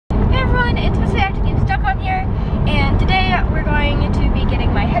everyone, it's Presley of ActOutGames here, and today we're going to be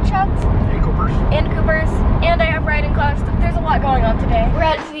getting my headshots and Coopers, and I have writing class. There's a lot going on today. We're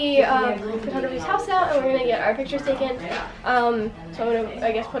at the photographer's house now, and we're gonna get our pictures taken. So I'm gonna,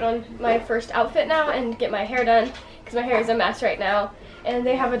 I guess, put on my first outfit now and get my hair done because my hair is a mess right now. And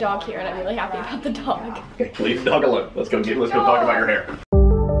they have a dog here, and I'm really happy about the dog. Leave the dog alone. Let's go talk about your hair.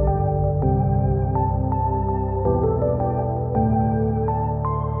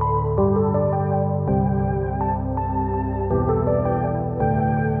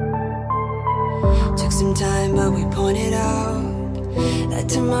 Took some time, but we pointed out that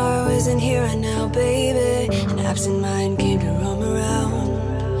tomorrow isn't here right now, baby. An absent mind came to roam around.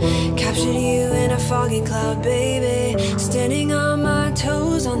 Captured you in a foggy cloud, baby. Standing on my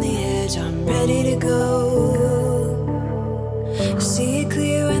toes on the edge, I'm ready to go. See it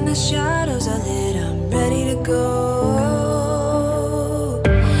clear when the shadows are lit, I'm ready to go.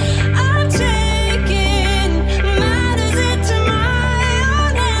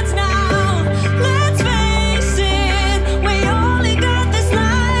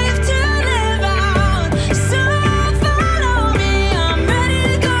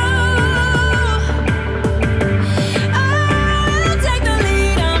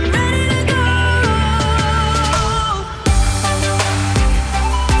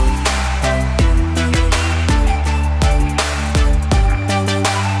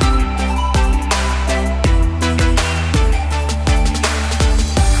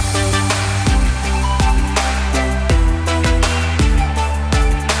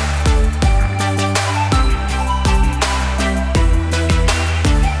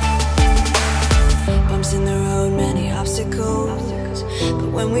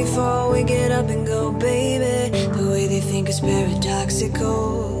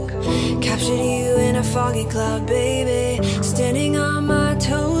 Paradoxical. Captured you in a foggy cloud, baby. Standing on my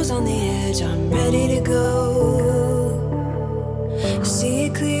toes on the edge, I'm ready to go. See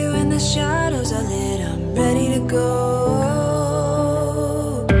it clear when the shadows are lit, I'm ready to go.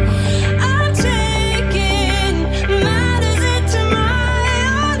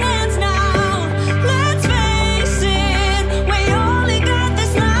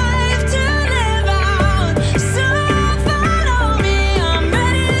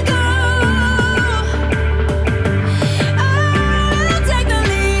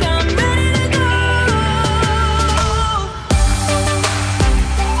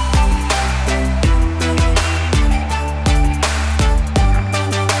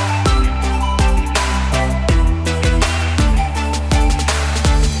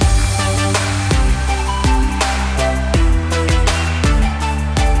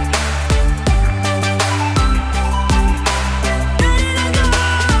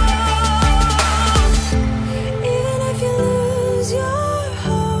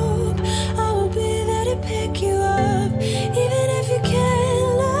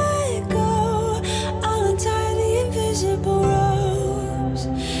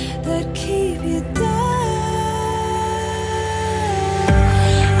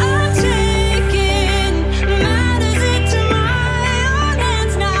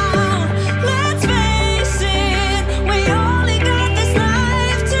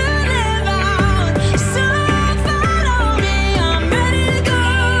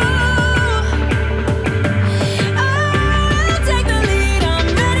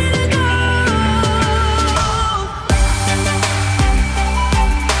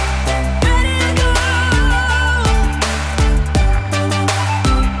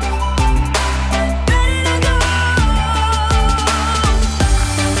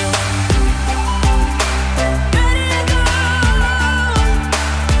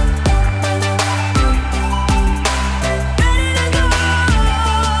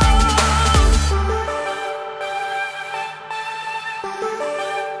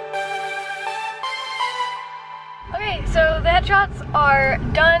 So the headshots are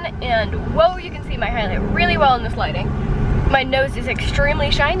done, and whoa, you can see my highlight really well in this lighting. My nose is extremely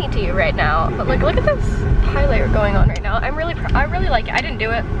shiny to you right now, but like, look at this highlight going on right now. I really like it. I didn't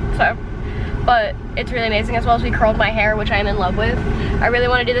do it, so, but it's really amazing, as well as we curled my hair, which I'm in love with. I really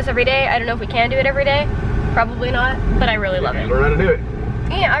want to do this every day. I don't know if we can do it every day, probably not, but I really love it. Learn how to do it.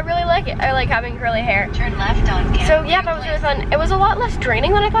 Yeah, I really like it. I like having curly hair. Turn left on Canada. So yeah, that was really fun. It was a lot less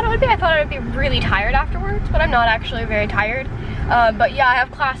draining than I thought it would be. I thought I would be really tired afterwards, but I'm not actually very tired. But yeah, I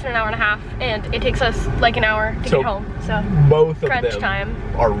have class in an hour and a half, and it takes us like an hour to get home. So both of crunch them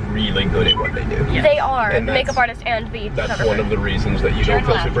time. Are really good at what they do. Yes. They are, and the makeup artist and the That's photographer. one of the reasons that you don't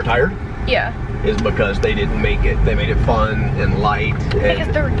feel super tired. Yeah. is because they didn't make it. They made it fun and light. And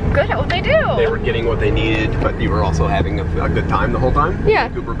Because they're good at what they do. they were getting what they needed, but you were also having a good time the whole time. Yeah.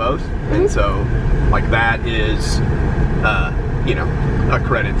 Cooper both. And so, like, that is, you know, a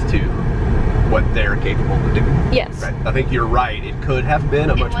credit to what they're capable of doing. Yes. Right. I think you're right. It could have been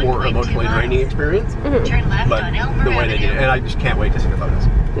a much more emotionally draining experience, Turn left but on Elmer the way they did it, and I just can't wait to see the photos.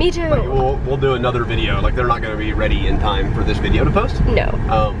 Me too. Like, we'll do another video. Like, they're not going to be ready in time for this video to post. No.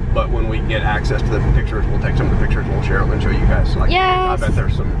 But when we get access to the pictures, we'll take some of the pictures and we'll share them and show you guys. Like, Yes. I bet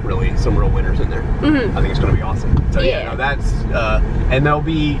there's some real winners in there. I think it's going to be awesome. So yeah, no, that's and there'll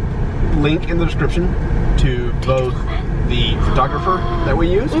be link in the description to both the photographer that we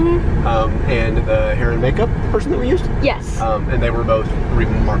used and the hair and makeup person that we used. Yes. And they were both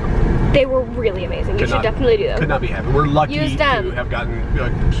remarkable. They were really amazing. You should definitely do them. Could not be happy. We're lucky Use to them. have gotten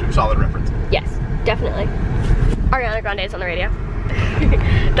a solid reference. Yes, definitely. Ariana Grande is on the radio.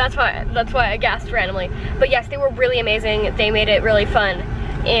 That's why I gasped randomly. But yes, they were really amazing. They made it really fun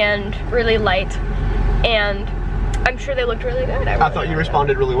and really light, and I'm sure they looked really good. I thought you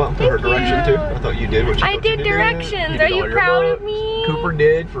responded really well to her direction too. I thought you did what you I did directions. Are you proud of me? Cooper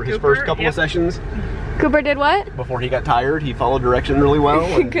did for his first couple of sessions. Cooper did what? Before he got tired, he followed direction really well.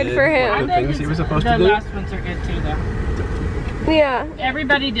 And Good did for him. The things he was supposed to do. The last ones are good too, though. Yeah.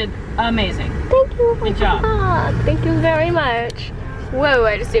 Everybody did amazing. Thank you. Good job. Thank you very much. Whoa,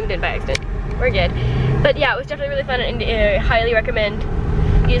 I just zoomed in by accident. We're good. But yeah, it was definitely really fun, and I highly recommend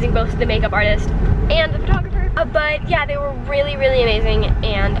using both the makeup artist and the photographer. But yeah, they were really, really amazing,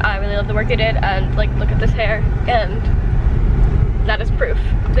 and I really love the work they did. And like, look at this hair, and that is proof.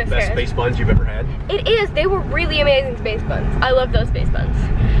 This Best hair. space buns you've ever had. It is. They were really amazing space buns. I love those space buns.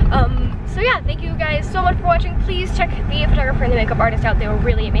 So yeah, thank you guys so much for watching. Please check the photographer and the makeup artist out. They were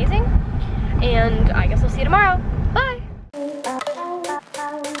really amazing. And I guess I'll see you tomorrow.